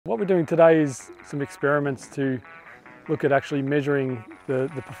What we're doing today is some experiments to look at actually measuring the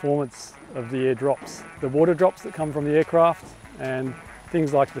performance of the air drops. The water drops that come from the aircraft and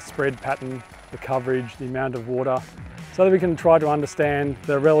things like the spread pattern, the coverage, the amount of water, so that we can try to understand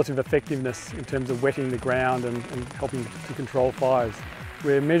the relative effectiveness in terms of wetting the ground and helping to control fires.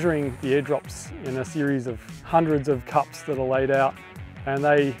 We're measuring the air drops in a series of hundreds of cups that are laid out, and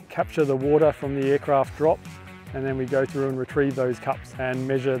they capture the water from the aircraft drop, and then we go through and retrieve those cups and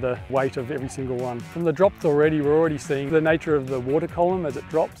measure the weight of every single one. From the drops already, we're already seeing the nature of the water column as it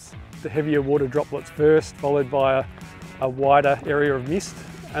drops. The heavier water droplets first, followed by a wider area of mist.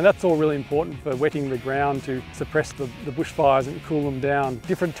 And that's all really important for wetting the ground to suppress the bushfires and cool them down.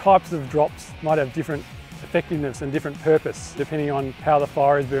 Different types of drops might have different effectiveness and different purpose, depending on how the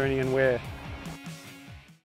fire is burning and where.